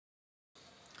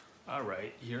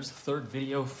Alright, here's the third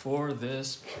video for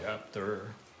this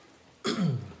chapter.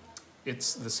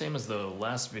 It's the same as the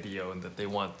last video in that they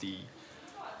want the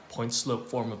point slope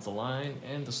form of the line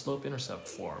and the slope intercept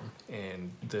form.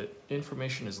 And the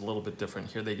information is a little bit different.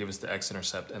 Here they give us the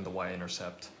x-intercept and the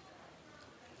y-intercept.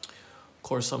 Of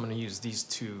course, I'm going to use these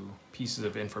two pieces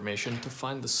of information to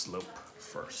find the slope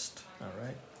first.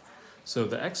 Alright, so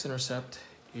the x-intercept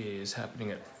is happening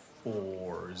at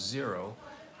 4, 0.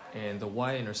 And the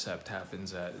y-intercept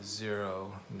happens at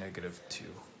 0, -2.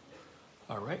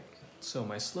 All right, so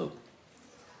my slope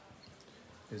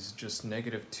is just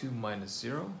 -2 minus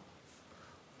 0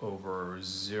 over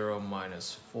 0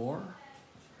 minus 4.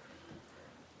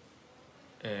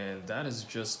 And that is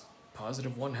just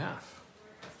positive 1/2.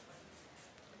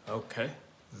 Okay,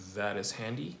 that is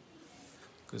handy,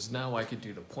 because now I could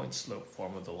do the point slope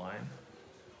form of the line.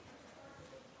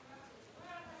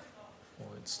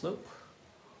 Point slope.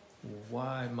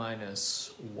 Y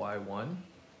minus y1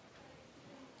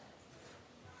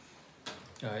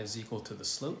 is equal to the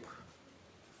slope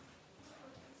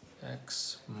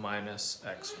x minus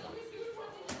x1.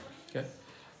 Okay,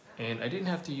 and I didn't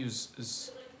have to use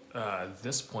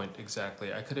this point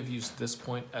exactly. I could have used this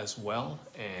point as well,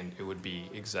 and it would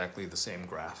be exactly the same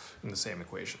graph in the same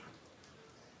equation.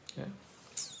 Okay,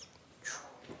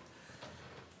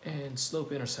 and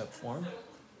slope intercept form.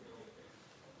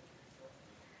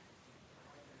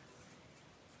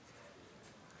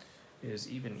 Is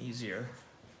even easier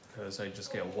because I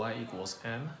just get y equals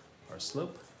m, our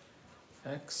slope,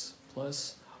 x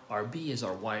plus our b is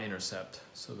our y-intercept,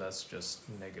 so that's just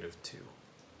 -2.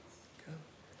 Okay,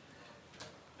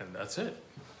 and that's it.